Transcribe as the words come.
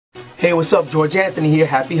Hey, what's up? George Anthony here.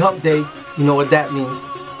 Happy Hump Day. You know what that means.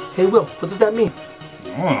 Hey, Will, what does that mean?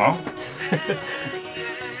 I don't know.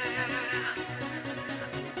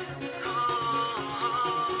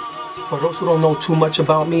 For those who don't know too much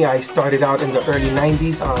about me, I started out in the early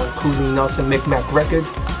 90s on Cruising Nelson Micmac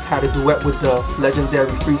Records. Had a duet with the legendary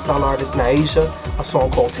freestyle artist Naisha, a song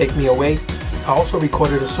called Take Me Away. I also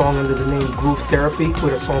recorded a song under the name Groove Therapy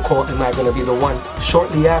with a song called Am I Gonna Be the One.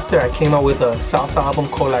 Shortly after, I came out with a salsa album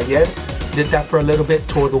called Ayer. Did that for a little bit,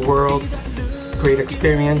 toured the world, great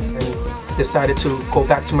experience, and decided to go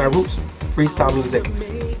back to my roots, freestyle music.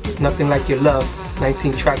 Nothing Like Your Love,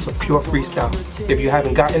 19 tracks of pure freestyle. If you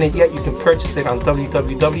haven't gotten it yet, you can purchase it on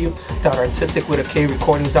www.artisticwithak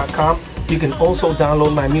recordings.com. You can also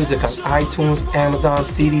download my music on iTunes, Amazon,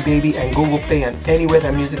 CD Baby, and Google Play, and anywhere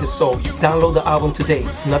that music is sold. Download the album today,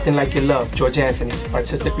 Nothing Like Your Love, George Anthony,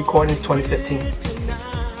 Artistic Recordings 2015.